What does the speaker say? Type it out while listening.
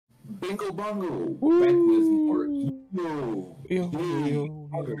Bingo Bongo. Woo! Back with more Yo.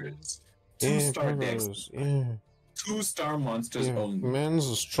 Poggers. Yeah, 2-star decks. Poggers, yeah. 2-star monsters Yeah. only. Mans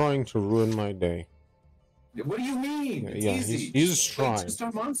is trying to ruin my day. What do you mean? It's Yeah, easy. he's Play trying.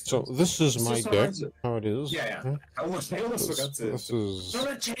 2-star monsters. So this is my Two-star deck. monsters. How it is? Yeah. Huh? I almost forgot to. This is No,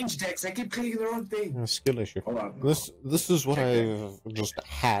 not change decks. I keep clicking the wrong thing. a skill issue. Hold on. This is what I've just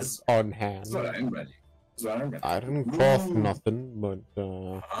had on hand. That's what I'm ready. I didn't craft nothing, but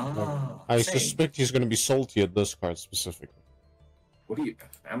I same. suspect he's going to be salty at this card specifically. What do you?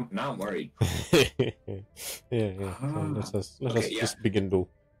 I'm worried. yeah. So let's just begin duel.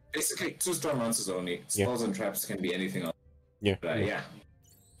 Basically, 2-star monsters only. Spells and traps can be anything else. Yeah.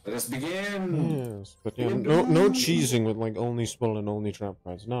 Let us begin. Yes, but yeah, no cheesing with like only spell and only trap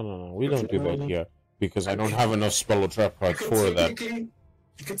cards. No. We don't do that here because I don't have enough spell or trap cards for that.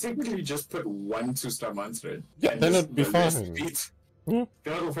 You could technically just put one 2-star monster in. Yeah, then it'd be fine. Can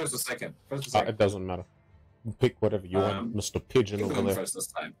I go first or second? It doesn't matter. Pick whatever you want, Mr. Pigeon over there. First this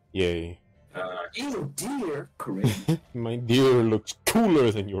time. Yay. Ew, dear. Cringe. My deer looks cooler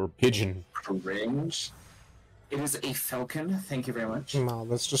than your pigeon. Cringe. It is a falcon. Thank you very much. No,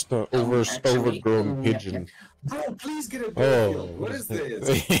 that's just an overgrown pigeon. Bro, please get a field. What is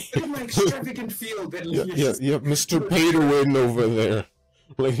this? Look at my extravagant field. Yeah, Mr. Pay to Win over there.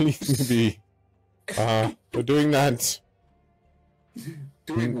 Like, leave me be. We're doing that.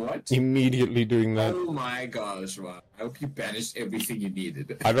 Doing what? Immediately doing that. Oh my gosh, wow. I hope you banished everything you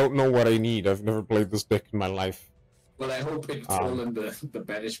needed. I don't know what I need. I've never played this deck in my life. Well, I hope it's all in the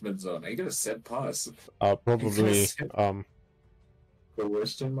banishment zone. Are you gonna set pause? Probably,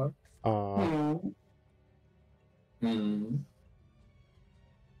 question mark? We're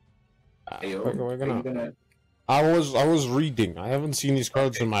gonna... I was reading. I haven't seen these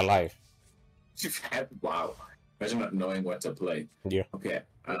cards in my life. You've had... Wow. Imagine not knowing what to play. Yeah. Okay.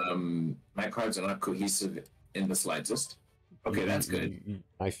 My cards are not cohesive in the slightest. Okay, that's good.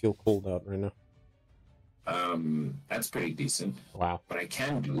 I feel cold out right now. That's pretty decent. Wow. But I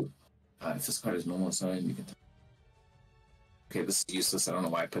can do... if this card is normal size, you can... Okay, this is useless. I don't know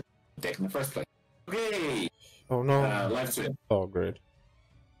why I put the deck in the first place. Okay! Oh no. Life Swim. Oh, great.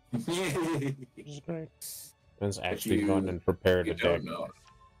 Yay! This is great. Man's actually gone and prepared a deck. Know.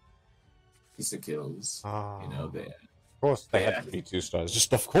 Piece of kills. You know, they... Of course, they have to be 2 stars.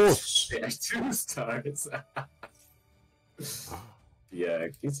 Just of course! They are 2 stars. Yeah,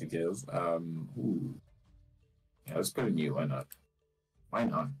 piece of kills. Ooh. Yeah, let's put a new. Why not? Why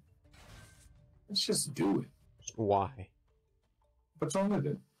not? Let's just do it. Why? What's wrong with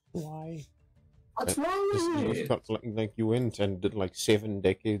it? Why? What's wrong with it? Got, like you went and did like 7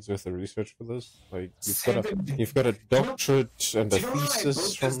 decades worth of research for this. Like you've got a doctorate and a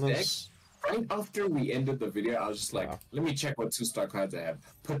thesis from this. Right after we ended the video, I was just like, let me check what 2-star cards I have.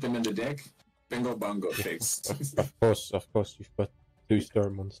 Put them in the deck. Bingo bongo fixed. Of course, you've got 2-star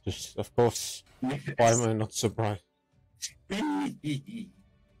monsters. Of course. Yes. Why am I not surprised?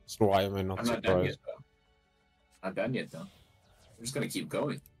 So why am I not surprised? Done yet, though. Not done yet, though. We're just gonna keep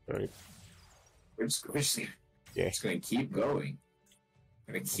going. Right. We're just gonna keep going.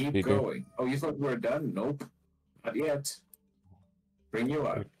 We're gonna keep going. Oh, you thought we were done? Nope. Not yet. Bring you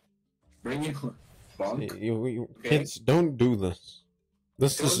up. Bring you up. Bonk. Kids, don't do this.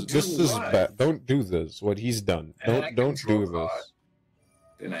 This is bad. Don't do this. What he's done. Don't do this.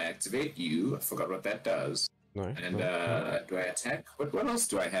 Then I activate you. I forgot what that does. No, and do I attack? What else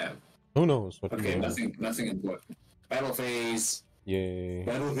do I have? Who knows? Okay, nothing important. Battle phase. Yay.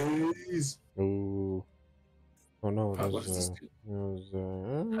 Battle phase. Ooh. Oh no,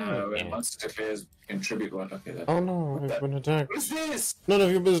 when monster declares contribute 1. Okay, oh no, I've been attacked. What is this? None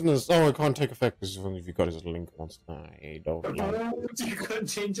of your business. Oh, I can't take effect because only if you got his link monster. I don't know. You can't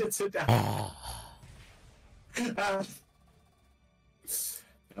change it to that. Oh,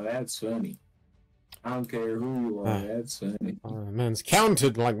 that's funny. I don't care who you are, that's funny. Man's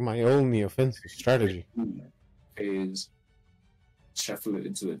counted like my only offensive strategy. Phase. Shuffle it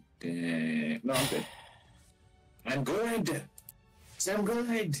into it. No, I'm good. I'm good. I'm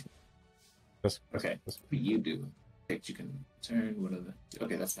good. Okay, what do you do? You can turn. What are the?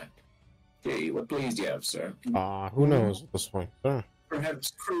 Okay, that's fine. Okay, what plays do you have, sir? Who knows at this point, sir?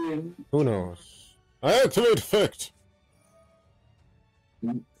 Perhaps Korean. Who knows? I activate effect.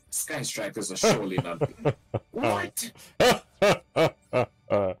 Sky Strikers are surely not. What?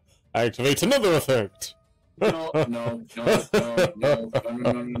 I activate another effect. No.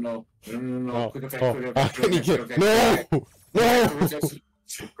 Quick effect.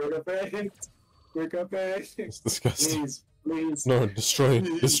 Quick effect. It's disgusting. Please. No, destroy it.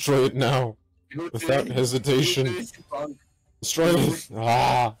 Please. Destroy it now. Without hesitation. Destroy it.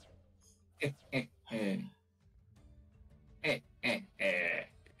 Are you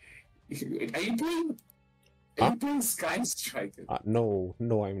playing? Are you playing Sky Striker? No,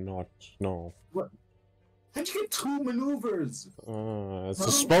 I'm not. No. What? How'd you get 2 maneuvers? It's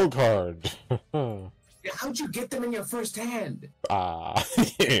a spell card. Yeah, how'd you get them in your first hand?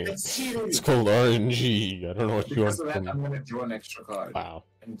 It's called RNG. I don't know what you want. Because of that, I'm gonna draw an extra card. Wow.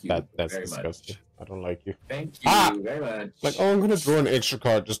 Thank you. That's very disgusting. much. I don't like you. Thank you very much. Like, oh, I'm gonna draw an extra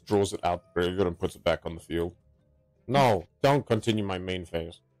card, just draws it out the graveyard and puts it back on the field. No, don't continue my main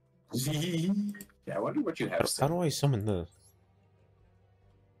phase. Yeah, I wonder what you have. How do I summon this?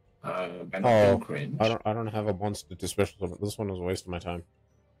 Cringe. I don't have a monster to special summon. This one was a waste of my time.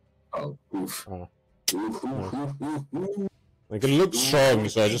 Oh, oof. Like, it looks strong,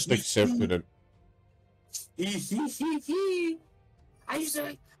 so I just accepted it. I used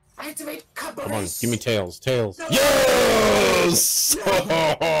to activate couple. Come on, give me tails. No! Yes!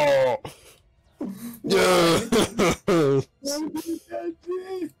 Yes!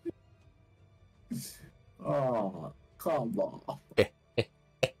 Oh, come on.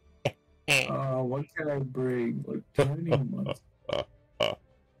 What can I bring? What tiny monster?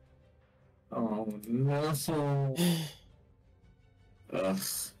 Oh no. Ugh. Okay,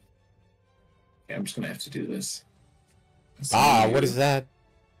 I'm just gonna have to do this. What is that?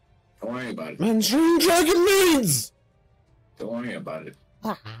 Don't worry about it. Mandarin Dragon Maidens! Don't worry about it.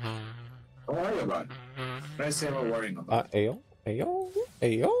 Don't worry about it. What did I say about worrying about it? Ayo?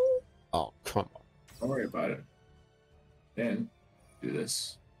 Oh, come on. Don't worry about it. Then, do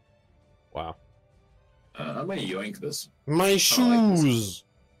this. Wow. I'm gonna yoink this. My shoes!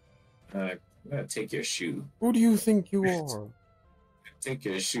 I'm gonna take your shoe. Who do you think you are? Take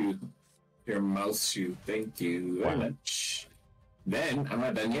your shoe. Your mouth shoe. Thank you very much. Then, I'm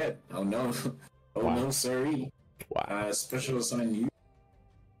not done yet. Oh no. Oh no, sorry. Wow. Special summon you.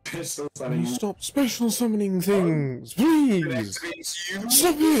 Special summon you. Stop special summoning things, please!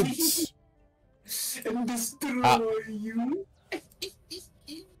 Stop it! And destroy you.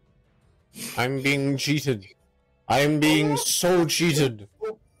 I'm being cheated. I'm being so cheated.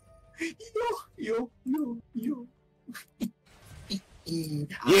 Yo.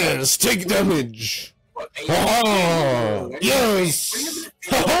 Yes, take damage. Oh, yes.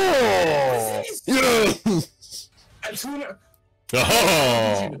 Oh, yes.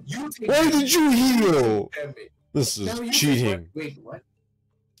 Oh, why did you heal? This is cheating. Wait, what?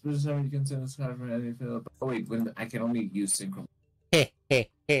 There's no you can send this card from anything. Oh wait, when I can only use synchro.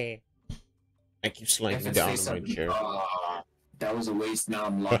 I keep sliding down in my chair. That was a waste. Now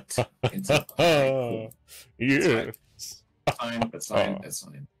I'm locked into. Yeah. That's fine.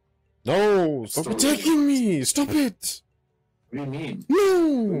 No, stop attacking me! Stop it! What do you mean?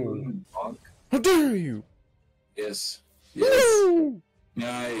 No! How dare you? Yes. No!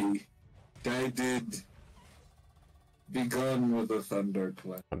 I did. Be gone with a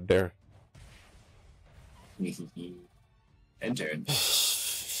thunderclap. How dare? Enter.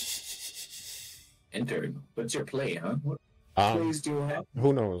 What's your play, huh? What plays do you have?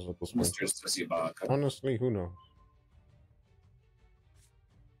 Who knows at this point? Mr. Susibaka. Honestly, who knows?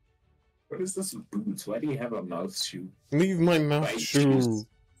 What is this with boots? Why do you have a mouth shoe? Leave my mouth shoe.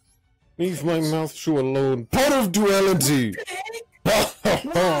 Leave my mouth shoe alone. Part of duality!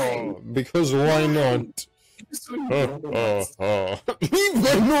 Because why not? Leave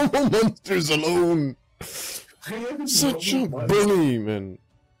my normal monsters alone! Such a bully, man.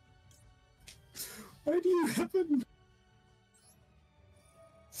 Why do you have them?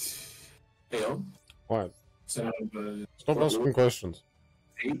 Hey, what? Stop asking questions.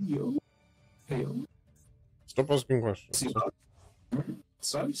 Hey, Stop asking questions.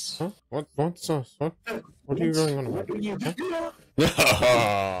 Sauce? Huh? What sauce? What are you going on about?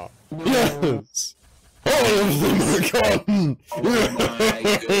 Huh? Yes! All of them are gone! Oh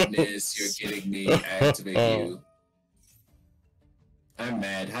my goodness, you're kidding me. Activate you. I'm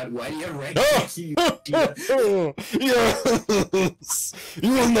mad. Why do you have red key? Yes!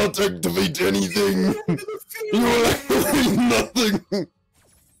 You will not activate anything! You will activate nothing!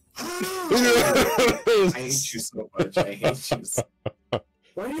 I hate you so much. I hate you so much.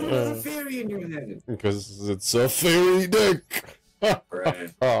 Why do you have a fairy in your head? Because it's a fairy deck!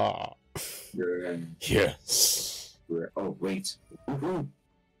 Right. Yes. Oh, wait.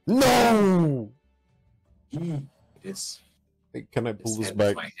 No! Yes. Can I pull this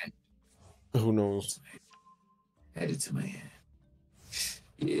back? Who knows? Add it to my hand.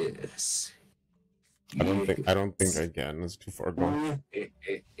 Yes. I don't think I can. It's too far gone.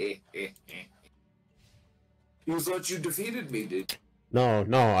 You thought you defeated me, did you? No,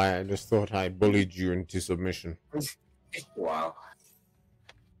 I just thought I bullied you into submission. Wow.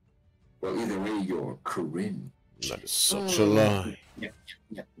 Well, either way, you're cringe. That is such a lie. Yeah.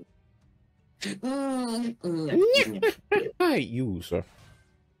 You, sir.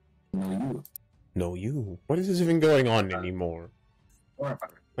 No, you. No, you. What is this even going on anymore? What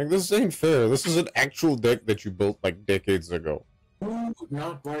about it? Like, this ain't fair. This is an actual deck that you built, like, decades ago. Do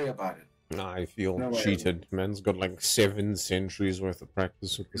not worry about it. Nah, I feel No cheated. Man's got, like, 7 centuries worth of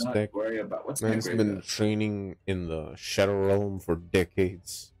practice with this Do not deck. worry about what's Man's been training in the Shadow Realm for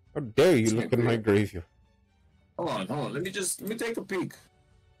decades. How dare you look at my graveyard? Hold on. Let me take a peek.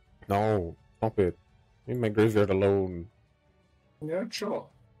 No, stop it. Leave my graveyard alone. Yeah, sure.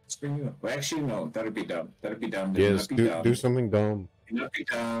 Screw you. Well, actually, no. That'd be dumb. Yes, do something dumb. Let me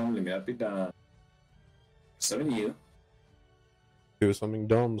not be dumb. Summon you. Do something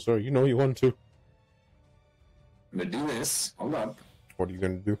dumb, sir. You know you want to. I'm gonna do this. Hold up. What are you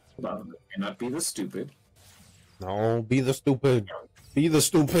gonna do? Hold on. Let me not be the stupid. No, be the stupid. Be the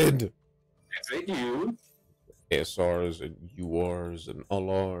stupid. Activate you. SRs and URs and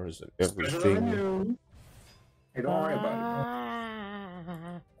LRs and Special everything. you. Hey, don't worry about it.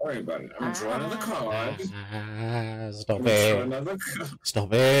 Don't worry about it. I'm drawing another card. Stop I'm drawing it. another card.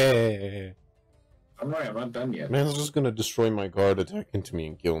 Stop it. I'm right. I'm not done yet. Man's just gonna destroy my guard, attack into me,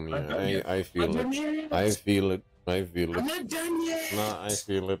 and kill me. I feel it. I feel it. I feel I'm it. not done yet. Nah, I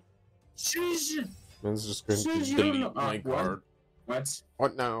feel it. Jeez. Man's just going to Jeez, delete my guard. What?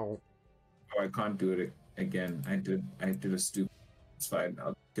 What now? Oh, I can't do it again. I did a stupid. It's fine.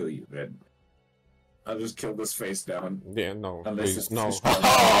 I'll kill you, Red. I'll just kill this face down. Yeah, no. Unless Please, it's no. too strong.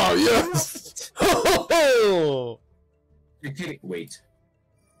 Oh, yes! You're kidding. Wait.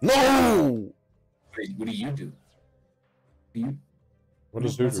 No! Wait, what do you do? What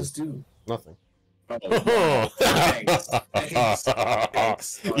does what's do? this do? Nothing. Oh, thanks. Oh,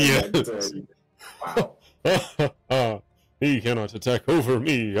 Yes. Wow. He cannot attack over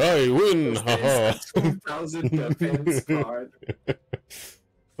me. I win. Haha. 2,000 defense card.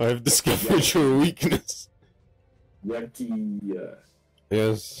 I've discovered your weakness. Yucky.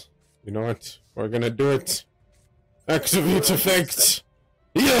 Yes. You know what? We're gonna do it. Activate effect.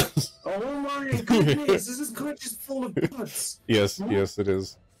 Yes. Oh my goodness! This is card just full of putts. Yes. Yes, it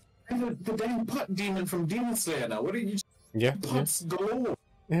is. And the damn putt demon from Demon Slayer now. What are you? Yeah. Putts galore.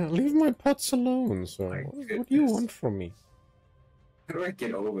 Yeah. Leave my putts alone, sir. What do you want from me? How do I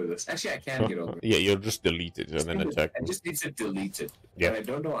get over this? Actually, I can get over it. Yeah, you'll just delete it and then attack I me. just need to delete it. Yeah. But I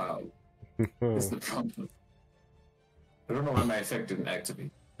don't know how. That's the problem. I don't know why my effect didn't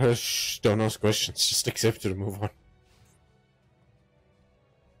activate. Shh, don't ask questions. Just accept it and move on.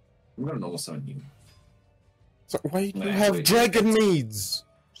 I'm gonna know something new. So why do you No, have actually, dragon maids?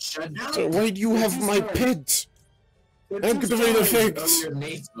 Shut down! So why do you have my pet? Activate effect! Oh, your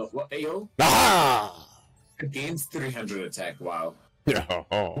mate. What, Ayo? Ah! Against 300 attack, wow. Yeah.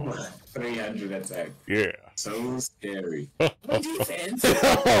 300 attack. Yeah. So scary. My defense!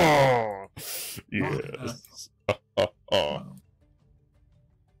 Yes. Wow.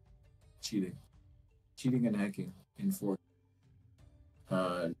 Cheating. Cheating and hacking in 4.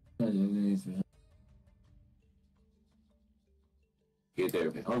 Okay,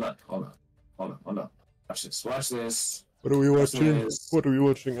 there. Hold on. Watch this. What are we watching? What are we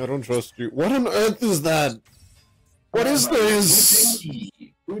watching? I don't trust you. What on earth is that? What is this?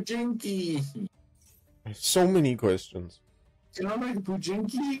 Pujinki. I have so many questions. Do you know like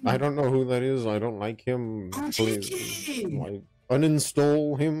Pujinki? I don't know who that is. I don't like him. Please, Pujinki! like,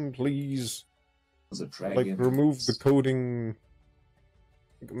 uninstall him, please. Was a dragon. Like, remove the coding.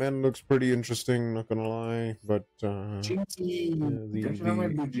 The man looks pretty interesting, not gonna lie, but, Pujinki. Don't you know my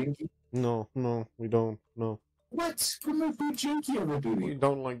Pujinki? No, we don't, no. What? What my Pujinki ever do to We you?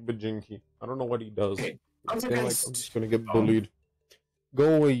 don't like Bajinki. I don't know what he does. Okay. I I'm feel like I'm just gonna get Oh. bullied.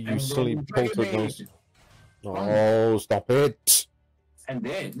 Go away, you I'm silly going dragon poltergeist. maid. No, stop it! And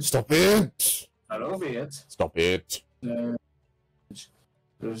then, Stop it! not over yet. Stop it!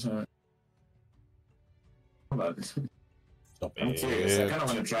 There's a... Hold on. Stop I'm curious. I it! kind of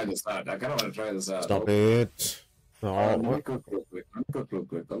want to try this out. Stop it! No, Let me what? cook real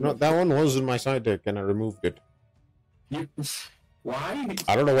quick. No, that one was in my side deck and I removed it. You... Why?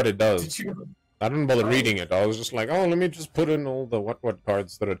 I don't know what it does. Did you... I didn't bother Oh. reading it. I was just like, oh, let me just put in all the what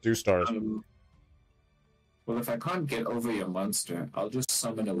cards that are 2 stars. Well, if I can't get over your monster, I'll just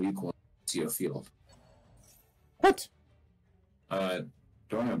summon a weak one to your field. What? Don't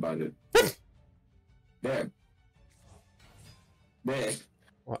worry about it. There.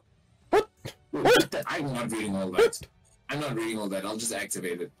 What? Wait, what the... I'm not reading all that. I'll just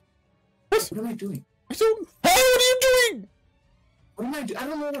activate it. What am I doing? I don't. How are you doing? What am I doing? I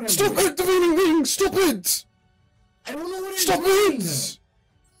don't know what I'm Stop doing. activating things! Stop it! I don't know what I'm Stop doing. it!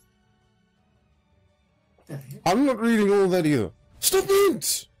 the heck? I'm not reading all that either. Stop it!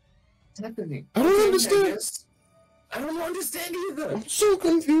 What's happening? I don't understand. I don't understand either. I'm so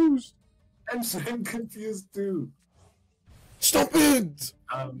confused. I'm so confused too. Stop it!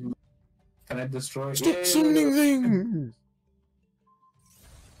 Can I destroy? Stop summoning things.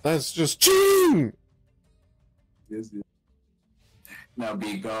 That's just cheating. Yes. Now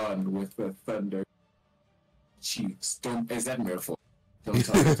be gone with the thunder. Chiefs. Don't. Is that miracle? Don't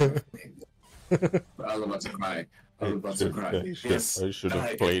tell me. I was about to cry. I was about to cry. Yes. I should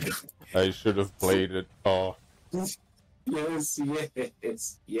have played it. I should have played it. Oh. Yes. I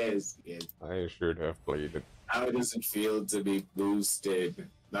should have played it. How does it feel to be boosted?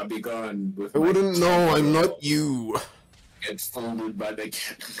 Now be gone with. I wouldn't know. I'm not you. Get folded by the.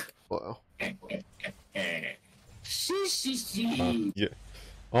 Wow. Shh. Yeah.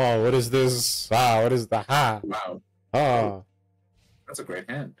 Oh, what is this? What is the ha? Wow. That's a great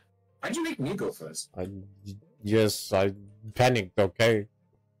hand. Why'd you make me go first? Yes, I panicked, okay?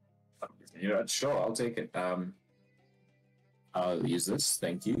 You know, sure, I'll take it. I'll use this.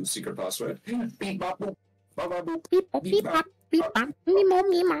 Thank you. Secret password. Beep bop boop. Bop bop boop. Beep bop beep bop.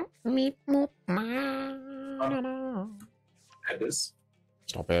 Add this.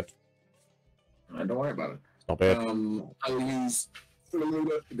 Stop it. Don't worry about it. Stop it. I'll use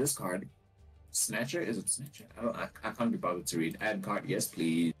this card. Snatcher? Is it Snatcher? I can't be bothered to read. Add card. Yes,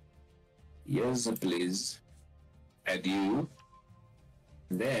 please. Yes, please. Add you.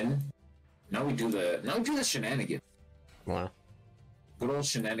 And then now we do the shenanigans. Wow. Good old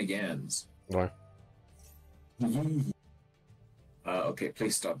shenanigans. Wow. Okay,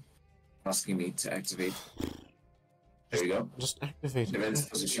 please stop asking me to activate. There you go. Just activate it. Defense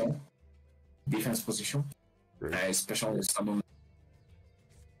position. Defense position. Special summon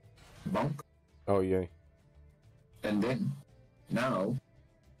Bonk. Oh, yay. And then, now,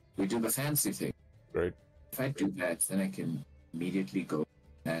 we do the fancy thing. Great. If I do that, then I can immediately go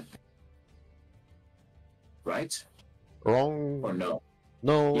that. Right? Wrong. Or no?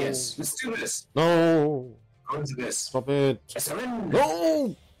 No. Yes, let's do this. No. Go into this. Stop it. I surrender.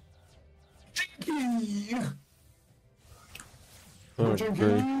 No. Jinky! Oh,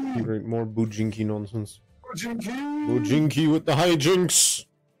 great. More Bujinki nonsense. Jinky! Bujinki with the hijinks.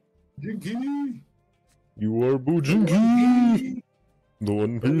 Jinky! You are Bujinki. The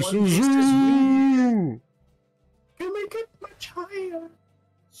One Piece is you. Can make it much higher.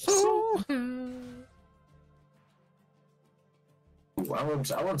 So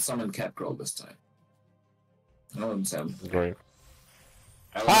I want summon Catgirl this time. I want summon. Great.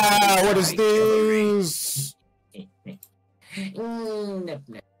 What is this?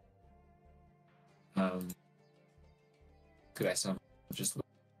 Could I summon? Just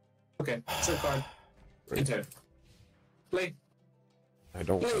okay. Trip card. Enter. Play. I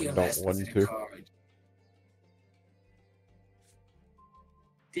don't want to. Card.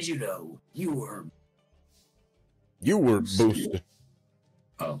 Did you know you were boosted?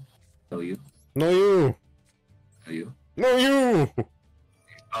 Oh, no you. No you. No you. No you.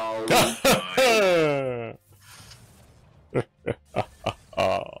 Oh.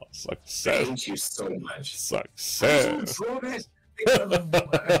 Oh, success. Thank you so much. Success. Why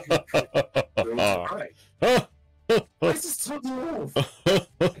is this totally off?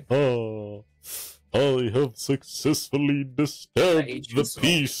 I have successfully disturbed the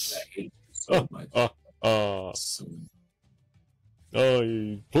peace. I hate you so much.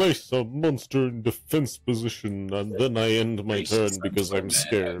 I place a monster in defense position and then I end my turn because I'm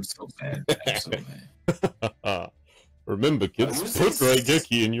scared. I'm so mad. Remember, kids, put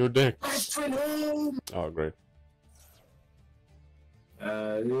Raigeki in your deck. Oh, great.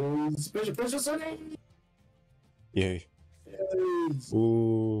 Special Sunday. Yay. Yes.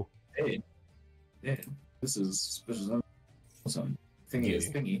 Ooh. Hey. Yeah, this is special Sunday. Thingy is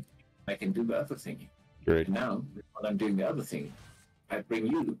thingy. I can do the other thingy. Great. And now, while I'm doing the other thing, I bring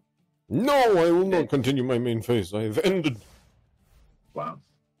you. No, I will not continue my main phase. I have ended. Wow.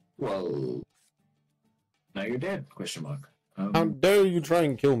 Well, now you're dead? Question mark. How dare you try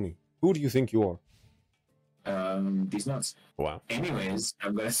and kill me? Who do you think you are? These nuts. Wow. Anyways,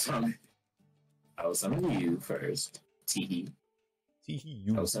 I'm gonna summon. I will summon you first. Teehee.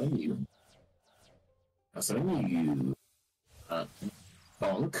 You. I'll summon you. I'll summon you.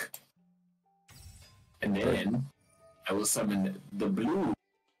 Bonk. And then I will summon the blue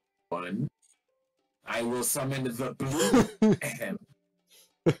one. I will summon the blue.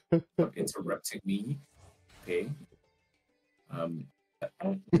 Stop interrupting me. Okay.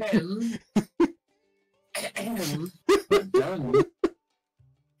 Done.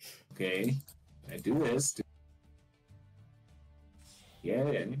 Okay. I do this.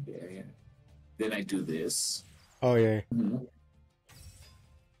 Yeah. Then I do this. Oh yeah.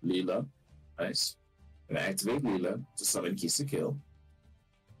 Leela. Nice. Then I activate Leela to summon Kisa Kill.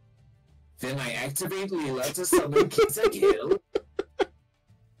 Then I activate Leela to summon Kisa Kill.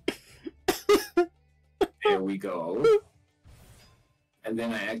 There we go. And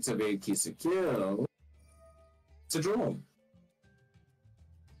then I activate Kisa Kill to draw.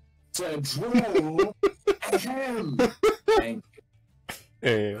 To draw him. Thank you.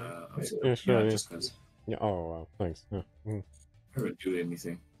 Yeah, sure. Yeah. Oh wow, thanks. Yeah. I would do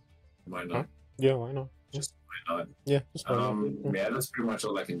anything. Why not? Huh? Yeah, why not? Just why not? Yeah, just why not? Yeah, that's pretty much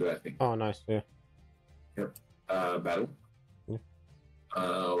all I can do, I think. Oh, nice. Yeah. Yep. Battle. Yeah.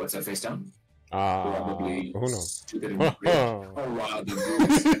 What's that face down? Probably. Who knows? Oh wow, the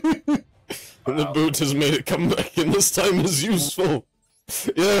boot. The boot has made it come back, and this time is useful.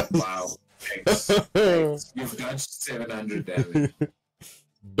 Yeah. Wow. Thanks. Thanks. You've dodged 700 damage.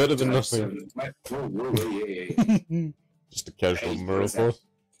 Better than nothing. Whoa, yeah. Just a casual Merle force.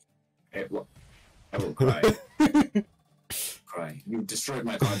 Hey, well, I will cry. Cry. You've destroyed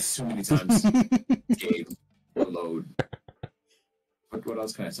my cards too many times. Game. Load. What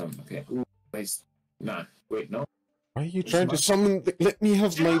else can I summon? Okay. Ooh, wait. Nah. Wait, no. Why are you trying to summon? Let me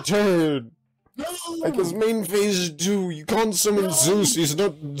have my turn. No! Like his main phase 2. You can't summon Zeus. He's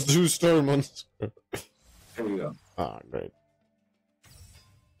not Zeus Star Monster. There we go. Ah, great.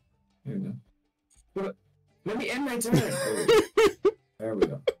 There we go. Let me end my turn. There we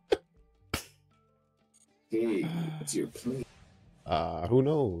go. Hey, what's your play? Who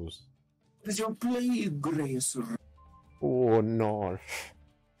knows? What is your play, Grace? Oh, no.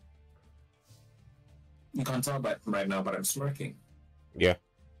 You can't tell right now, but I'm smirking. Yeah.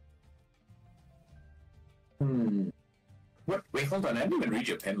 What? Wait, hold on. I didn't even read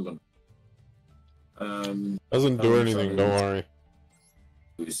your pendulum. Doesn't do anything, don't worry.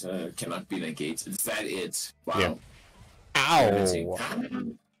 Cannot be negated. Is that it? Wow. Yeah. Ow!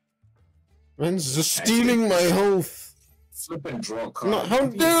 Man's just stealing my health. Flip and draw a card. No, how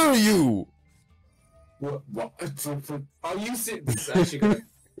dare you? What? Oh, you said this is actually gonna...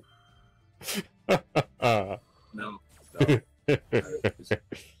 No.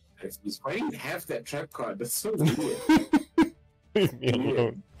 Why do you have that trap card? That's so weird. Leave me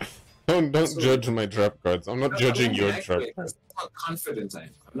alone. Don't judge my trap cards. I'm not judging your trap cards. How confident I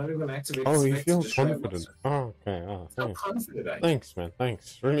am. I'm not even going to activate. Oh, you feel confident. Oh, okay. Oh, thanks. How confident I am. Thanks, man.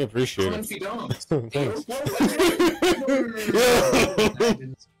 Thanks. Really appreciate it. Thanks.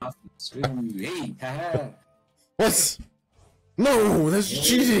 What? No, that's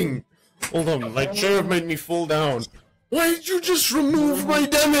cheating. Hold on, my chair made me fall down. Why did you just remove my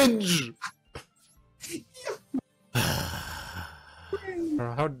damage?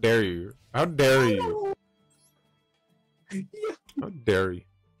 How dare you? How dare you? How dare you?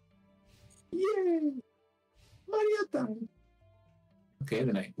 Okay,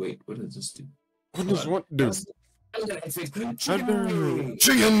 then I wait. What does this do? What does what do? Chicken game!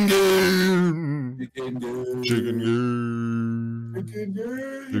 Chicken game! Chicken game!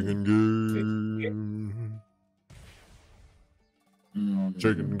 Chicken game!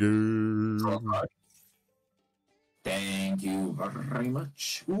 Chicken game! Thank you very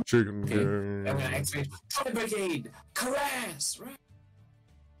much. Chicken okay. game! I'm gonna activate Tri Brigade! Caress! Right?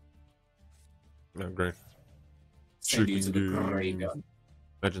 No, great. Chicken game!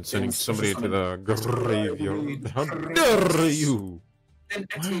 Imagine sending somebody to the graveyard. How dare you? Why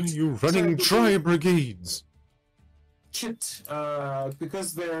are you running Tri Brigades? Kit,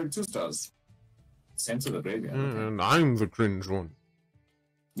 because they're 2 stars. Sent to the graveyard. And I'm the cringe one.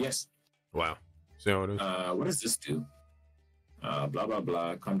 Yes. Wow. See how it is? What does this do? Blah, blah,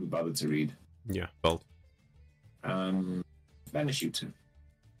 blah. Can't be bothered to read. Yeah, belt. Banish you 2.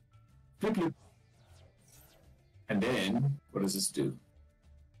 Flip, flip. And then, what does this do?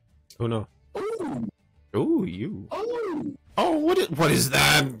 Oh no. Oh! Oh, you. Oh! Oh, what is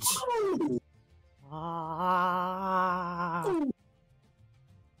that? Oh!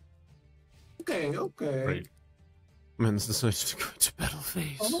 Okay. Right. Man's decided to go to battle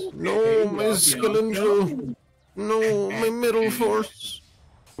phase. Okay. No, my Skellingel. No, my middle force.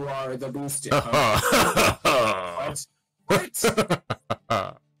 You are the booster. What?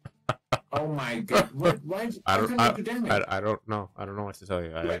 Oh my god! Why? I don't know. I don't know what to tell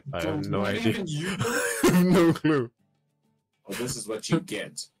you. I have no idea. I have no clue. Well, this is what you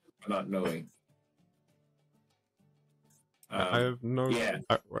get for not knowing. I have no. Yeah.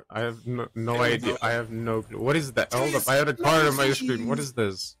 I have no idea. I have no clue. What is that? Hold up! I had a card on my screen. What is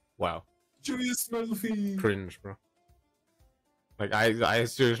this? Wow. Julius Melfi. Cringe, bro. Like I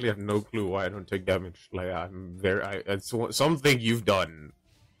seriously have no clue why I don't take damage. Like I'm very. It's something you've done.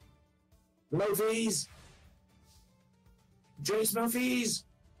 Mofies! Joyous Mofies!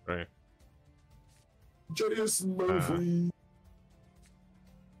 Right. Joyous Mofies!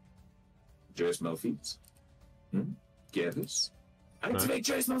 Joyous Mofies? Get this? Activate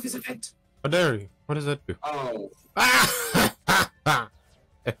Joyous Mofies effect! How dare you? What does that do? Oh.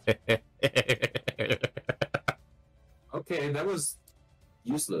 Okay, that was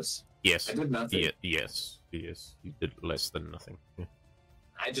useless. Yes. I did nothing. Yes. You did less than nothing. Yeah.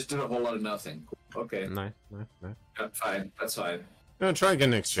 I just did a whole lot of nothing. Okay. Nice. That's fine. That's fine. Try again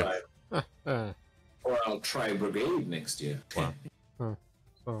next year. Or I'll try Brigade next year. Wow.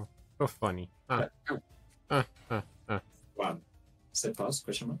 So funny. Wow. Set pause?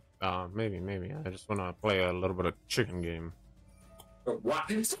 Question mark? Maybe. I just want to play a little bit of chicken game.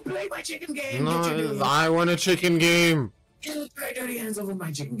 What? Stop playing my chicken game! No, I want a chicken game! Get my dirty hands over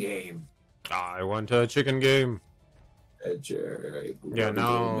my chicken game! I want a chicken game! Yeah,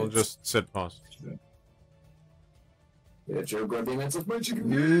 now I'll just set pause. Joe, grab the hands off my chicken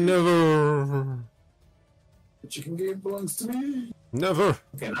game! Never! The chicken game belongs to me! Never!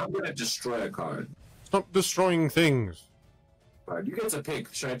 Okay, now I'm gonna destroy a card. Stop destroying things! Alright, you get to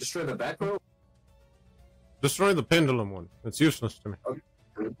pick. Should I destroy the back row? Destroy the pendulum one. It's useless to me. Okay.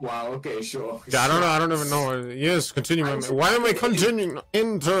 Wow, okay, sure. Yeah, I don't even know. Yes, continue. Why am I continuing?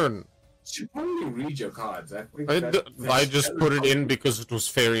 In turn. You should probably read your cards. I just put it in because it was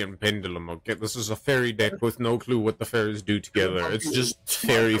fairy and pendulum. Okay, this is a fairy deck with no clue what the fairies do together. It's just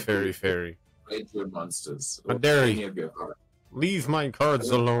fairy. Monsters. How dare you? Leave my cards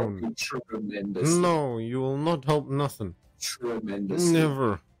alone. No, you will not help nothing. Tremendous.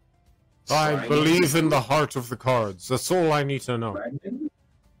 Never. I believe in the heart of the cards. That's all I need to know.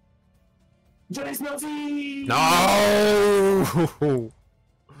 Joyous Mofies! No!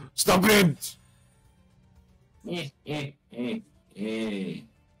 Stop it!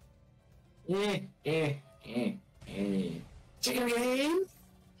 Chicken game?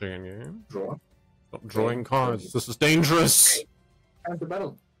 Chicken game? Draw. Stop drawing cards. This is dangerous. Time to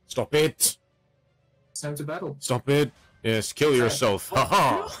battle. Stop it. It's time to battle. Stop it. Yes, kill yourself.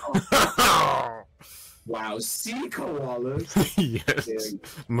 Haha. Wow, sea koalas. Yes,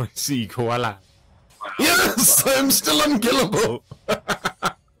 my sea koala. Wow. Yes, I'm still unkillable.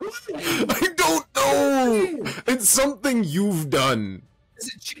 I don't know. It's something you've done. Is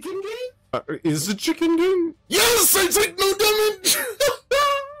it chicken game? Is it chicken game? Yes, I take no damage.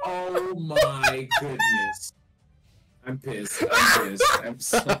 Oh my goodness. I'm pissed. I'm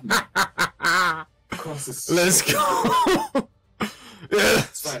so mad. Let's go. Yes.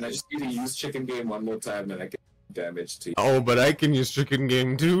 It's fine. I just need to use chicken game one more time and I get damage to you. Oh, but I can use chicken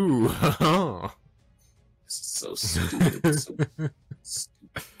game too. This is so stupid. So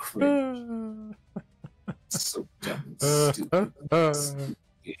stupid. Cringe. So dumb.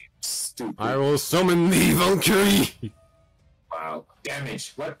 Stupid. I will summon the Valkyrie. Wow.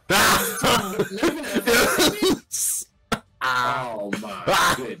 Damage. What? Yes. Oh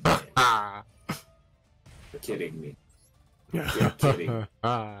my goodness. You're kidding me. You're kidding.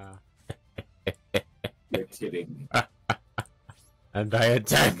 You're kidding me. And I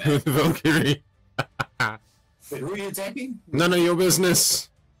attack with Valkyrie. Wait, who are you attacking? None of your business.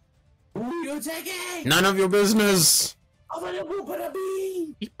 Who are you attacking? None of your business.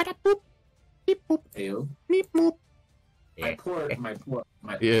 Beep boop. Ew. Beep boop. My poor.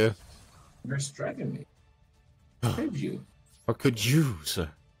 Yeah. You're striking me. Could you? What could you, sir?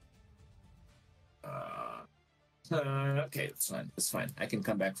 Okay, it's fine. It's fine. I can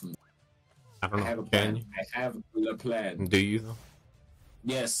come back from. I don't know. I have a plan. I have a plan. Do you though?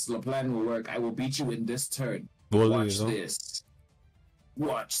 Yes, the plan will work. I will beat you in this turn. Watch this.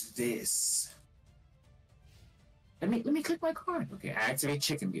 Watch this. Let me click my card. Okay, I activate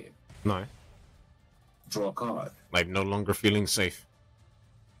chicken game. No. Draw a card. I'm no longer feeling safe.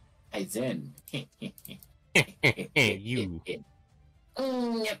 I then. You.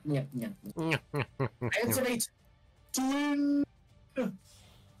 Activate twin.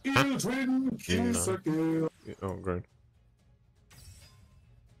 Twin. Circle. Oh, great.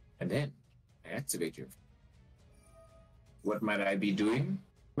 And then I activate your. What might I be doing?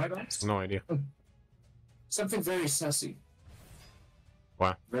 No idea. Something very sussy.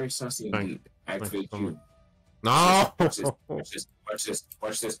 What? Very sussy indeed. Activate you. No! Watch this.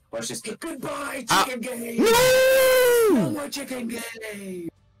 Goodbye, chicken game! No! No more chicken game!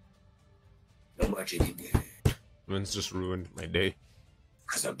 No more chicken game. Vince just ruined my day.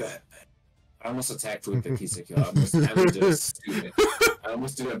 Because I'm Batman. I almost attacked with the Kiseki. I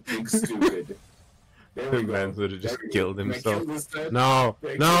almost did a big stupid. There we go. Man would have just killed himself. No!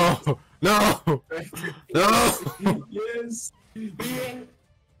 No! No! No! Yes! Yeah.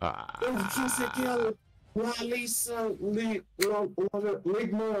 Kisakil, Lalisa,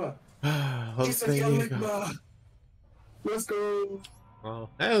 Ligma. Kisakil, Ligma. Let's go. Well,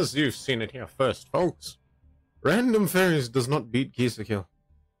 as you've seen it here first, folks, Random Fairies does not beat Kisakil.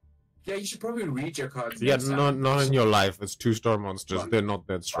 Yeah, you should probably read your cards. Yeah, not in your life. It's 2-star monsters. They're not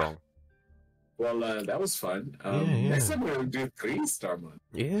that strong. Well, that was fun. Yeah. Next time we'll do 3-star monsters.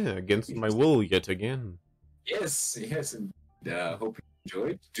 Yeah, against my will yet again. Yes, and hope you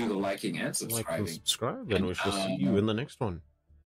enjoyed. Do the liking and subscribing. Like and subscribe, and we shall see you in the next one.